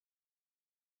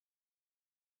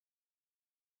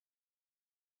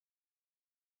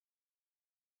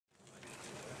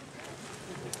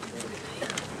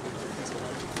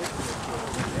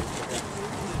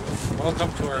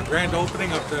Welcome to our grand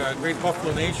opening of the Great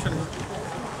Buffalo Nation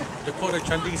Dakota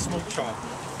Chundee Smoke Shop.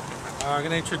 I'm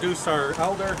going to introduce our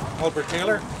elder, Albert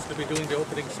Taylor. He's going to be doing the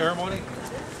opening ceremony.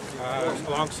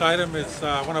 Alongside him is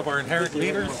one of our inherent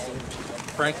leaders,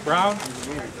 Frank Brown,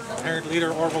 inherent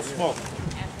leader Orville Smoke.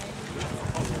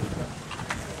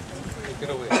 Take it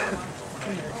away.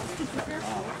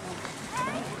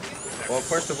 Well,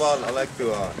 first of all, I'd like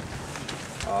to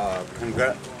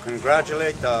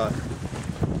congratulate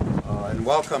and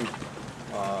welcome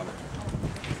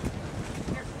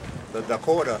the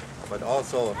Dakota, but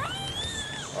also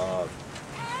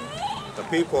the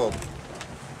people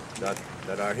that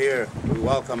are here. We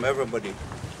welcome everybody.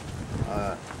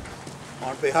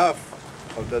 On behalf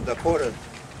of the Dakota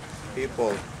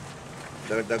people,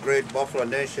 the Great Buffalo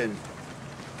Nation,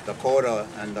 Dakota,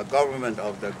 and the government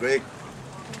of the Great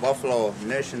Buffalo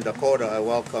Nation, Dakota, I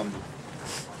welcome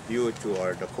you to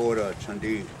our Dakota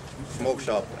Chundee Smoke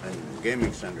Shop and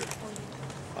Gaming Center.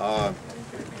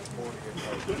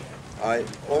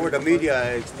 Over the media,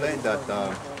 I explained that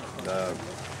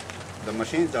the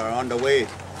machines are on the way,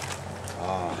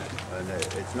 and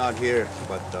it's not here,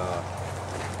 but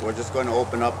we're just going to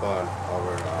open up our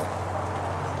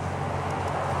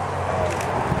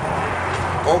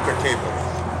poker tables.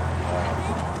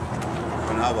 We're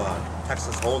going to have a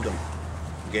Texas Hold'em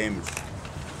games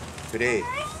today,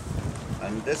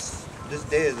 and this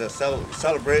day is a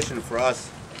celebration for us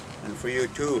and for you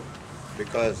too,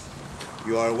 because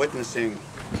you are witnessing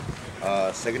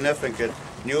a significant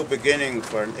new beginning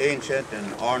for an ancient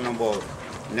and honorable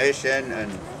nation and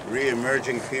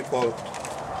re-emerging people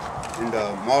in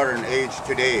the modern age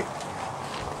today.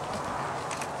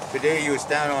 Today you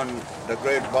stand on the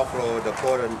Great Buffalo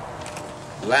Dakota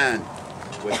land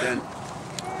within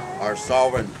our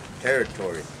sovereign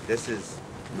territory. This is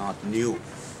not new.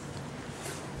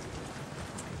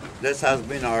 This has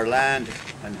been our land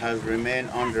and has remained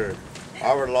under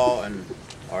our law and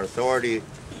our authority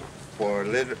for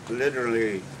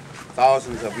literally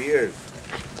thousands of years.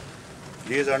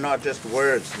 These are not just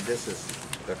words, this is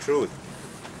the truth.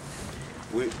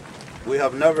 We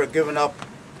have never given up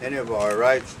any of our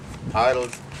rights,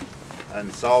 titles,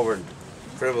 and sovereign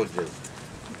privileges.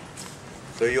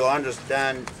 So you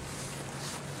understand.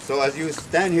 So as you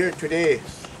stand here today,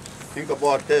 think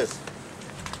about this.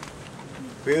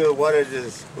 Feel what it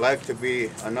is like to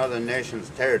be another nation's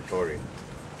territory.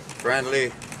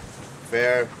 Friendly,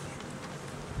 fair,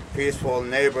 peaceful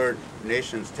neighbor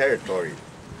nation's territory.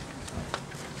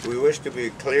 We wish to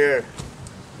be clear.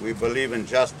 We believe in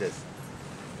justice.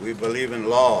 We believe in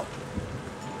law.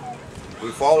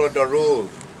 We follow the rules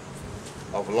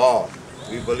of law.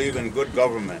 We believe in good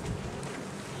government.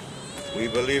 We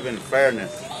believe in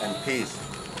fairness and peace.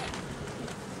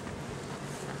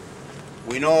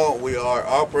 We know we are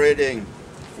operating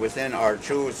within our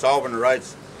true sovereign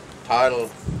rights,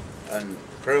 title, and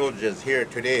privileges here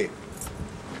today.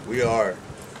 We are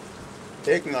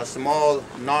taking a small,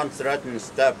 non-threatening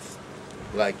steps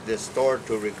like this toward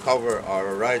to recover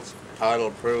our rights, title,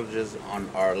 privileges on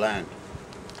our land.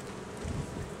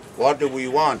 What do we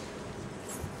want?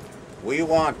 We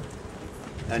want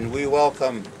and we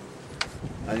welcome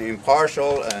an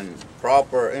impartial and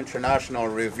proper international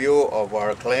review of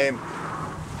our claim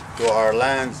to our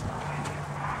lands,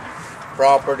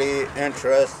 property,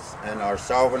 interests, and our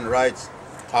sovereign rights,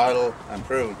 title, and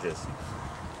privileges.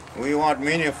 We want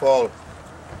meaningful,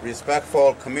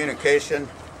 respectful communication,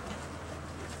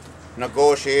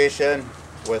 negotiation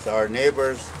with our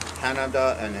neighbors,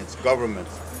 Canada and its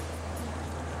governments.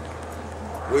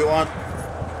 We want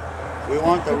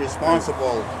the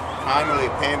responsible, timely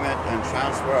payment and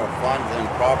transfer of funds and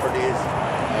properties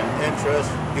and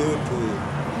interests due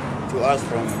to us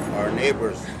from our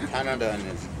neighbors, Canada and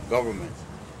its governments.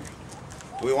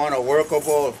 We want a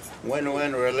workable,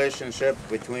 win-win relationship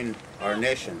between our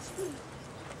nations.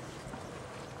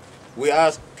 We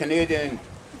ask Canadian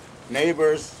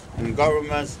neighbors and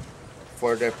governments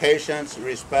for their patience,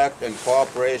 respect, and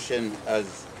cooperation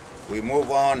as we move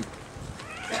on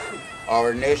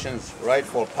our nation's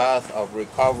rightful path of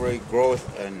recovery,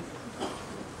 growth, and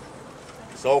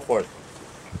so forth.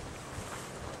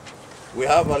 We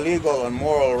have a legal and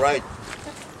moral right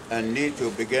and need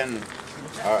to begin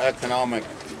our economic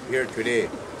here today.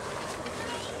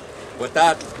 With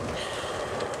that,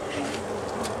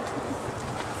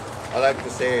 I'd like to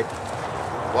say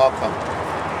welcome.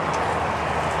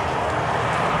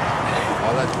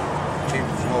 I'll let Chief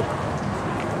Smoke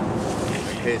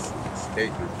make his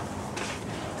statement.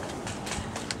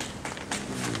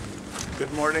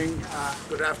 Good morning,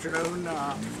 good afternoon.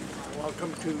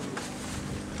 Welcome to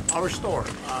our store.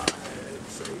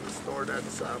 It's a store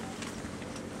that's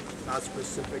not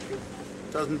specific. It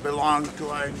doesn't belong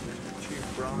to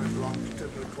Chief Brown, it belongs to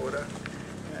Dakota.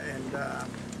 And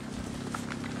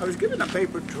I was given a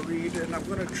paper to read, and I'm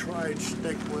going to try and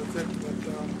stick with it, but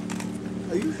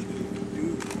I usually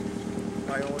do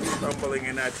my own stumbling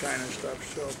and that kind of stuff.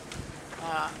 So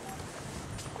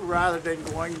rather than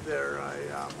going there,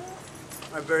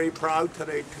 I'm very proud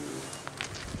today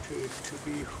to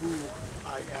be who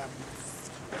I am.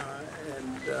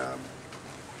 And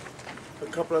a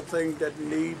couple of things that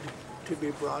need to be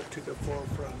brought to the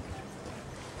forefront.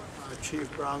 Chief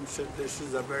Brown said this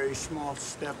is a very small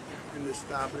step in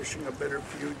establishing a better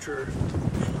future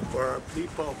for our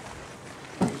people.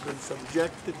 We've been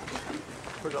subjected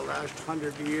for the last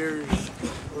 100 years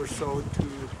or so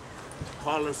to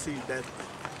policies that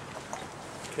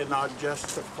cannot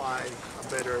justify a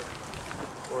better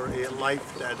or a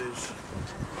life that is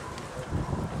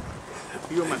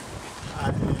human.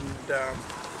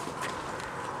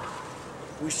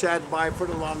 We sat by for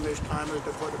the longest time as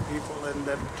Dakota people, and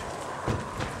that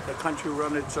the country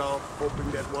run itself,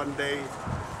 hoping that one day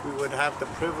we would have the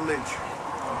privilege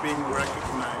of being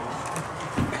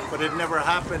recognized. But it never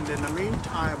happened. In the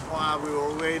meantime, while we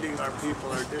were waiting, our people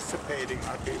are dissipating,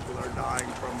 our people are dying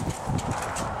from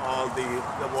all the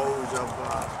woes of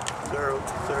third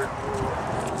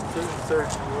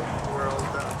world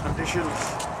conditions.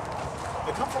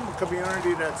 I come from a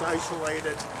community that's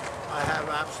isolated. I have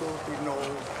absolutely no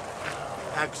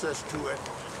access to it.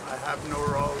 I have no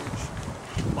roads.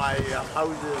 My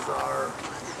houses are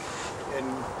in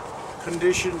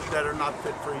conditions that are not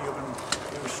fit for human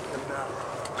use. And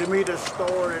to me, the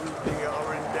store and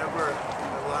our endeavor in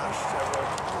the last several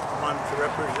months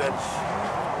represents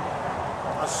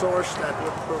a source that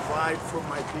would provide for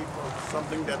my people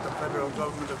something that the federal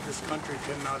government of this country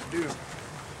cannot do.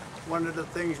 One of the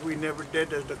things we never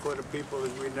did as Dakota people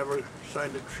is we never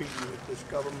signed a treaty with this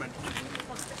government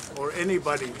or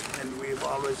anybody, and we've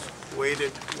always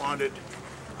wanted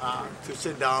to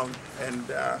sit down and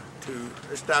to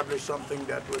establish something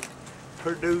that would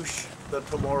produce the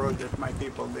tomorrow that my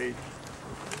people need.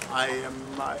 I am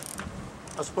a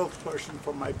spokesperson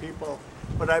for my people,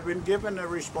 but I've been given a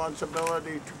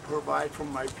responsibility to provide for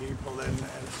my people and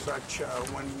such.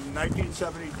 When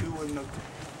 1972, when the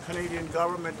Canadian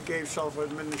government gave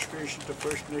self-administration to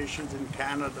First Nations in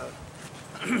Canada,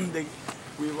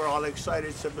 we were all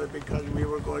excited simply because we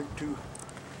were going to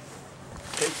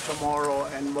take tomorrow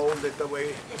and mold it the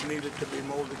way it needed to be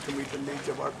molded to meet the needs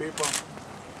of our people.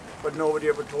 But nobody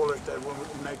ever told us that in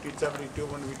 1972,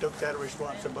 when we took that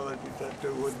responsibility, that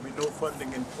there would be no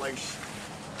funding in place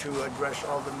to address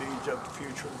all the needs of the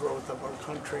future growth of our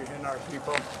country and our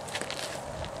people.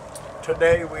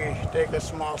 Today we take a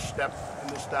small step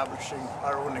in establishing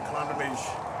our own economies,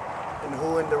 and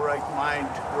who in the right mind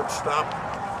would stop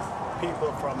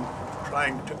people from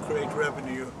trying to create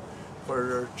revenue for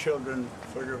their children,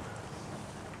 for their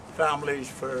families,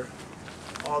 for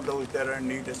all those that are in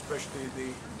need, especially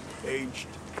the aged,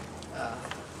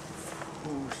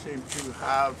 who seem to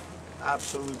have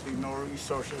absolutely no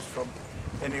resources from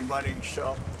anybody.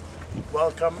 So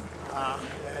welcome,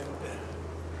 and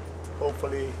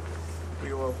hopefully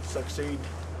we will succeed,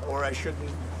 or I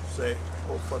shouldn't say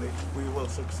hopefully, we will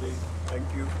succeed.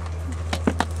 Thank you.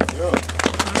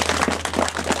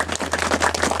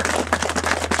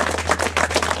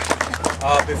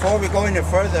 Before we go any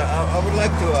further, I would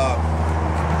like to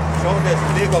show this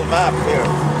legal map here.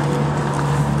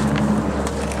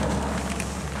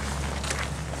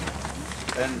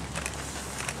 And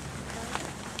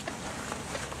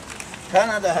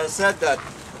Canada has said that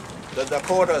the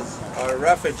Dakotas are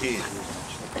refugees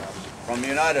from the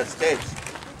United States.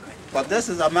 But this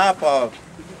is a map of,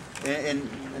 in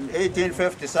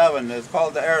 1857, it's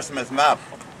called the Airdsmith map.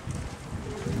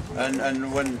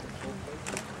 And when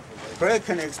Craig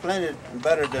can explain it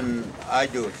better than I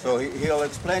do, so he'll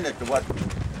explain it to what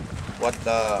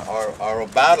our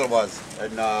battle was.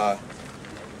 And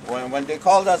when they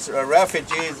called us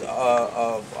refugees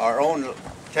of our own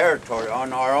territory,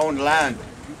 on our own land,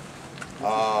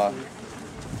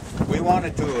 we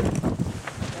wanted to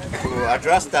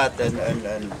address that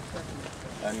and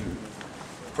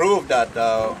prove that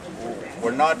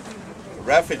we're not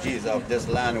refugees of this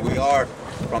land. We are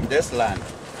from this land.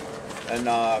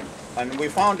 And we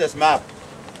found this map,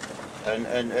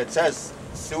 and it says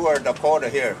Sewer, Dakota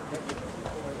here.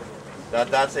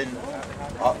 That's in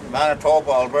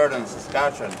Manitoba, Alberta, and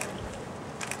Saskatchewan.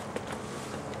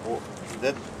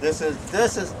 This is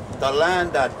the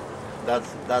land that's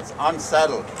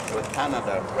unsettled with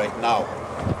Canada right now,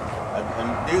 and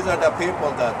these are the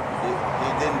people that he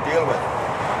didn't deal with,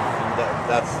 and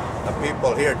that's the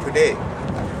people here today,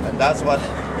 and that's what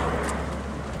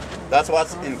That's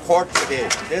what's in court today.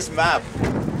 This map,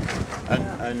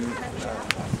 and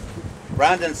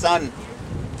Brandon's son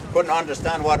couldn't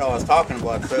understand what I was talking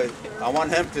about, so I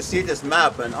want him to see this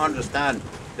map and understand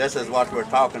this is what we're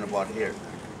talking about here.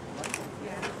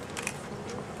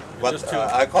 But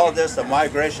I call this a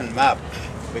migration map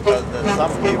because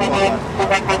some people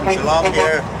that belong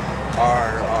here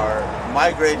are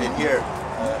migrated here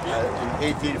in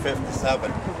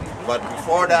 1857. But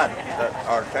before that,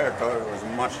 our territory was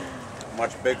much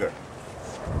bigger.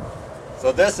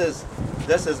 So this is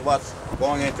what's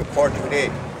going into court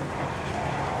today,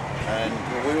 and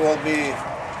we will be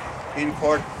in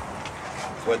court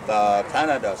with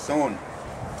Canada soon.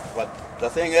 But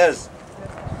the thing is,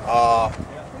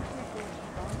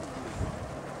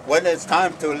 when it's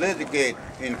time to litigate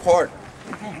in court,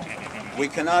 we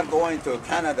cannot go into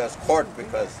Canada's court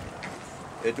because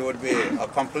it would be a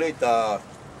complete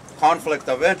conflict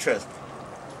of interest.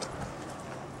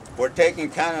 We're taking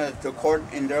Canada to court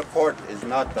in their court is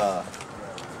not,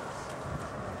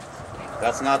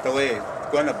 that's not the way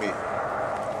it's going to be.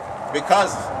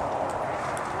 Because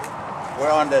we're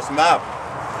on this map,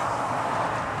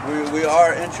 we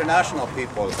are international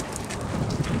people.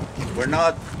 We're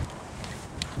not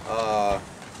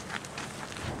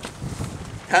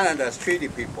Canada's treaty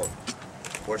people.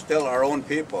 We're still our own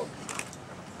people.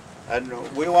 And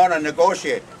we want to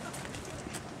negotiate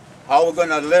how we're going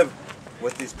to live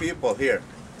with these people here.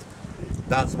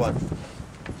 That's the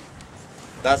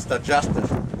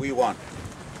justice we want.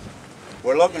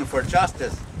 We're looking for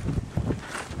justice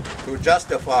to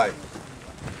justify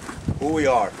who we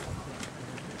are.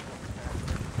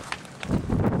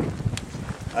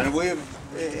 And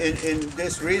in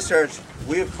this research,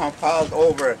 we've compiled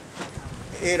over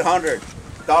 800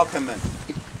 documents,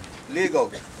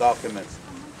 legal documents,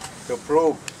 to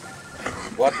prove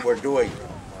what we're doing.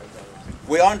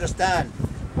 We understand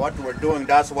what we're doing,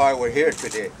 that's why we're here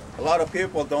today. A lot of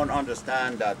people don't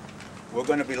understand that we're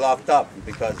going to be locked up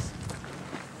because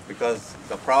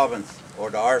the province or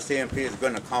the RCMP is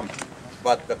going to come.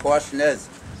 But the question is,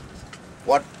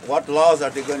 what laws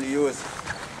are they going to use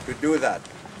to do that?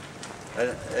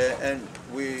 And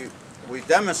we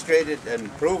demonstrated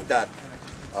and proved that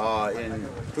in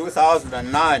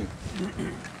 2009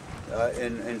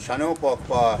 in Shanupok,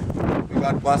 we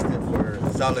got busted for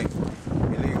selling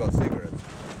illegal cigarettes.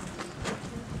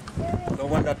 So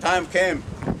when the time came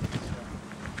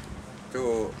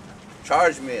to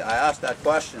charge me, I asked that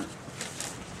question: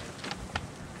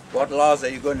 what laws are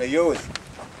you going to use?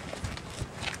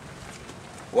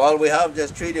 Well, we have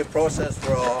this treaty process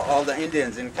for all the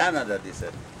Indians in Canada, they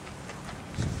said.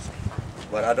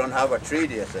 But I don't have a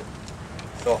treaty, I said.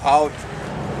 So how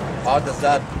does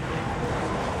that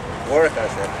work, I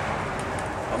said.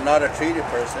 I'm not a treaty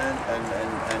person,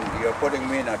 and you're putting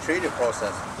me in a treaty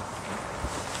process.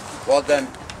 Well then,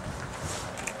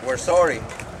 we're sorry.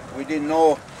 We didn't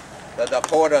know the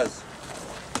Dakotas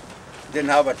didn't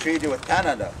have a treaty with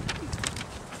Canada.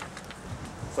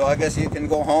 So I guess you can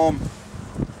go home,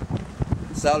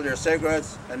 sell your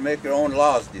cigarettes, and make your own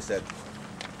laws, they said.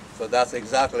 So that's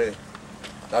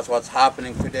what's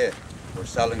happening today. We're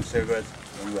selling cigarettes,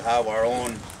 and we have our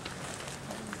own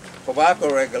tobacco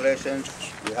regulations,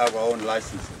 we have our own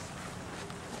licenses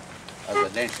as a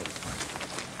nation.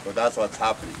 So that's what's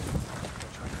happening.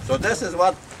 So this is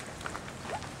what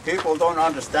people don't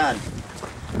understand.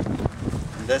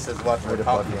 And this is what we're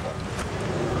talking about.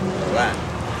 The land,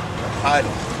 the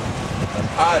title,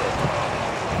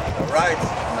 the rights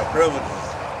and the privileges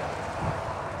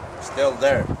still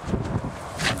there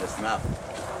on this map.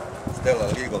 Still a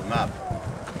legal map.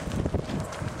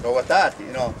 So with that,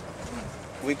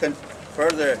 we can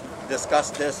further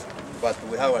discuss this, but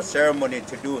we have a ceremony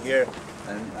to do here,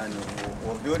 and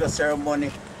we'll do the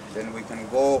ceremony, then we can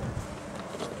go.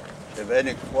 If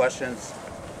any questions,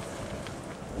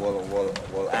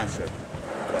 we'll answer.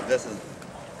 But this is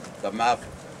the map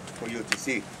for you to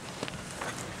see.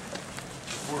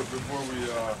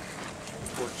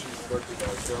 Before Chief started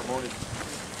the ceremony,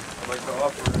 I'd like to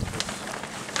offer this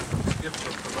gift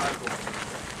of tobacco.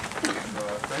 And,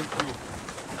 thank you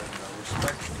and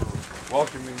respect for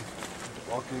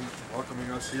welcoming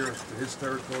us here to his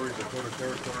territory, Dakota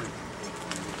territory.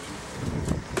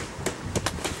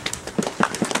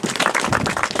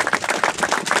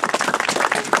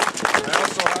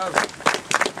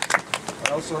 I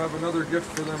also have another gift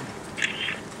for them.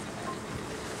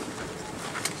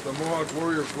 It's the Mohawk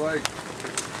Warrior flag,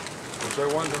 which I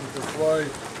want them to fly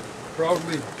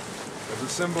proudly as a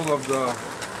symbol of the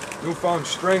newfound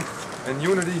strength and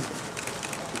unity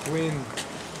between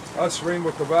us,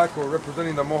 Rainbow Tobacco,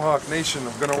 representing the Mohawk Nation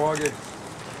of Ganawage,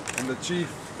 and the chief,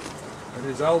 and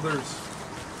his elders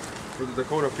for the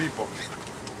Dakota people.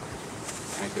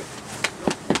 Thank you.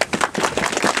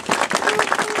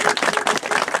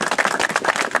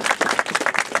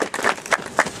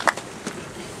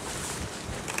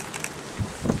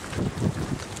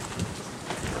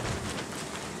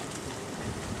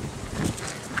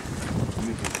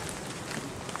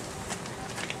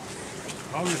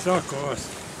 How does that go?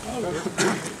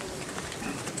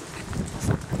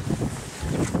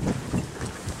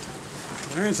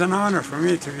 It's an honor for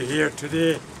me to be here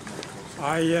today.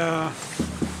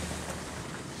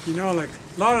 You know, like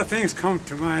a lot of things come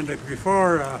to mind. Like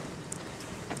before I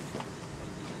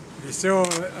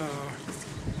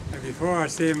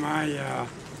say my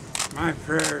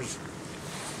prayers,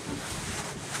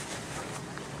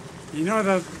 you know,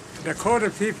 the Dakota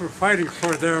people fighting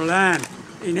for their land.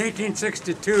 In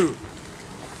 1862,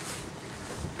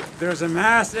 there was a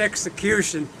mass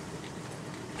execution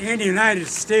in the United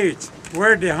States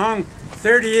where they hung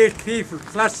 38 people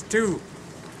plus 2.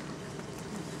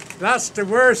 That's the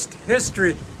worst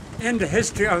history in the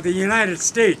history of the United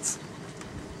States.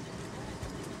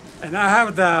 And I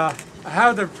have the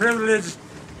privilege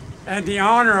and the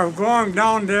honor of going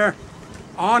down there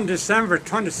on December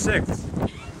 26th.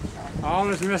 I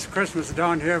always miss Christmas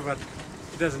down here, but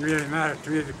it doesn't really matter to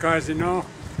me because, you know,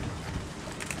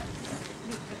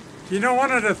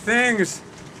 one of the things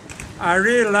I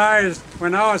realized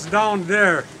when I was down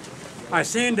there, I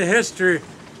seen the history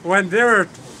when they were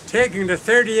taking the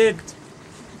 38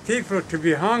 people to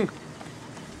be hung,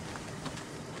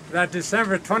 that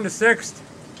December 26th,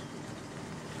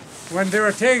 when they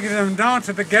were taking them down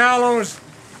to the gallows,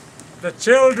 the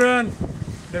children,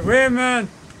 the women,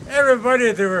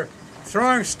 everybody, they were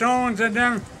throwing stones at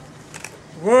them,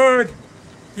 wood.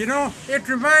 You know, it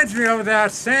reminds me of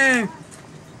that same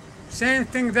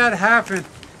thing that happened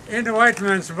in the white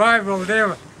man's Bible.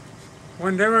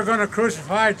 When they were going to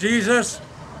crucify Jesus,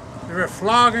 they were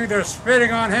flogging, they were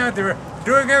spitting on him, they were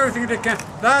doing everything they can.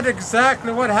 That's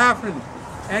exactly what happened.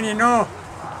 And you know,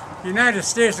 the United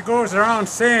States goes around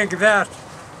saying that,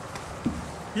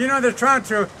 you know, they're trying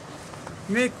to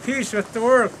make peace with the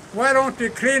world. Why don't they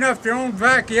clean up their own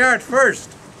backyard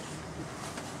first?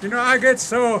 You know, I get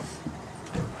so,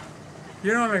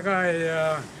 you know, like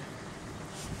I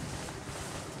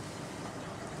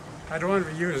don't want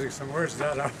to be using some words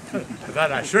that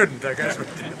I shouldn't, I guess.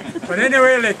 But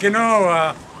anyway, like, you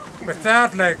know, with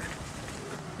that, like,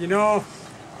 you know,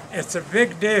 it's a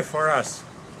big day for us.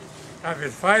 I've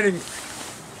been fighting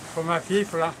for my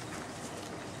people.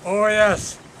 Oh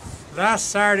yes, last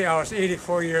Saturday I was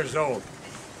 84 years old.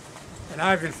 And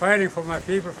I've been fighting for my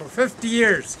people for 50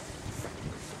 years.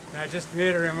 And I just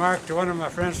made a remark to one of my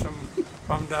friends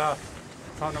from the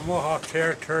Mohawk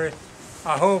territory.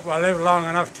 I hope I live long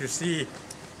enough to see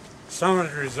some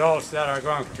of the results that are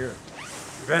going to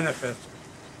benefit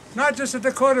not just the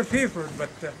Dakota people, but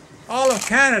all of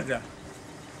Canada.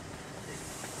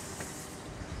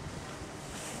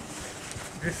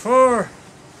 Before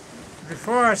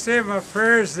I say my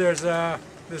prayers, there's a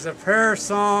prayer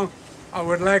song I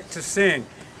would like to sing.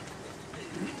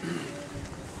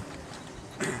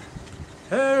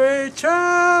 Hey,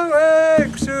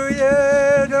 Chawek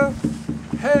Suyedo,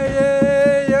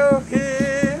 hey, yo, he,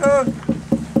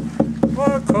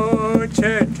 Moko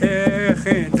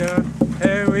Chetechinda,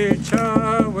 hey,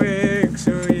 Chawek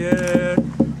Suyed,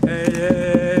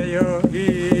 hey, yo,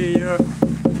 he,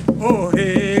 oh,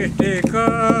 he, take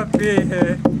up,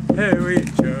 hey,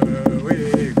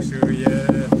 Chawek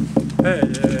Suyed, hey,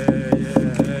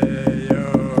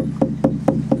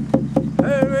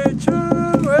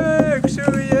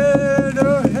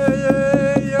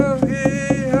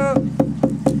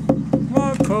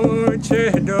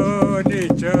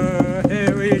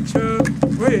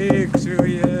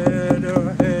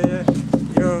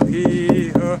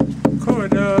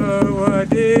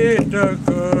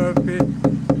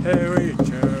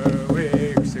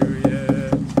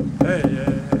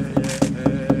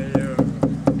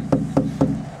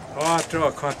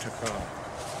 Dakota.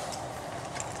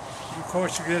 You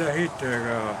coach get a hit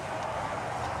there.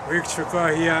 Weeks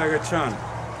ago, he had a chance.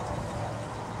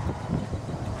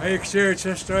 I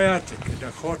exercised Toyatic,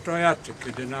 Dakota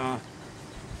Yatic, Dina.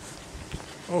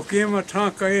 Okima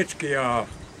Tanka Itkia,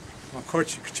 my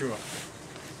coach.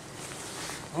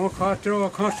 Okato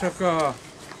Kotaka,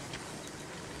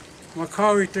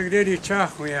 Makawi to Lady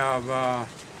Chachmia.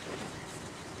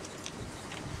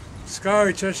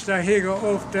 Sky just a higa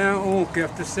off down oak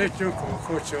after setting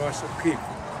coach was a keep.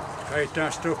 I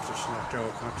dashed up to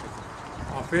Snato country.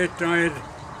 I bet died,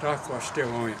 that was still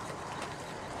on it.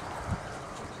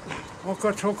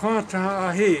 Oka Tokanta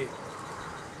Ahi.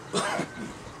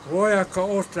 Voia ka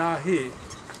otahi.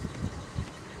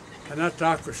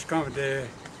 Anatako skam de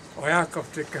ojakov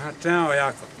tikahatään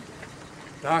ojakov.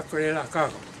 Taako ei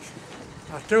lakako.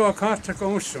 Atua kahtako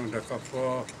ussundako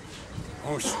po.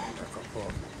 Ussundako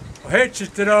po.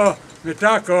 Heitsitero me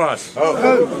takoas.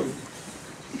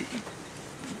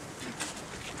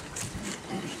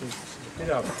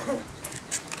 Pidä.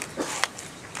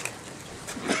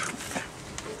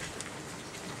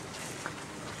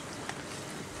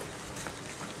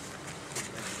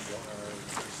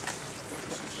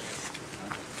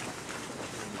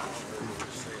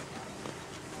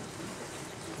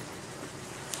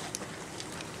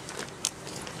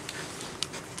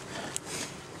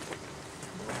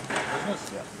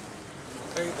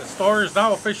 Okay, the store is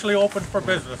now officially open for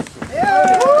business.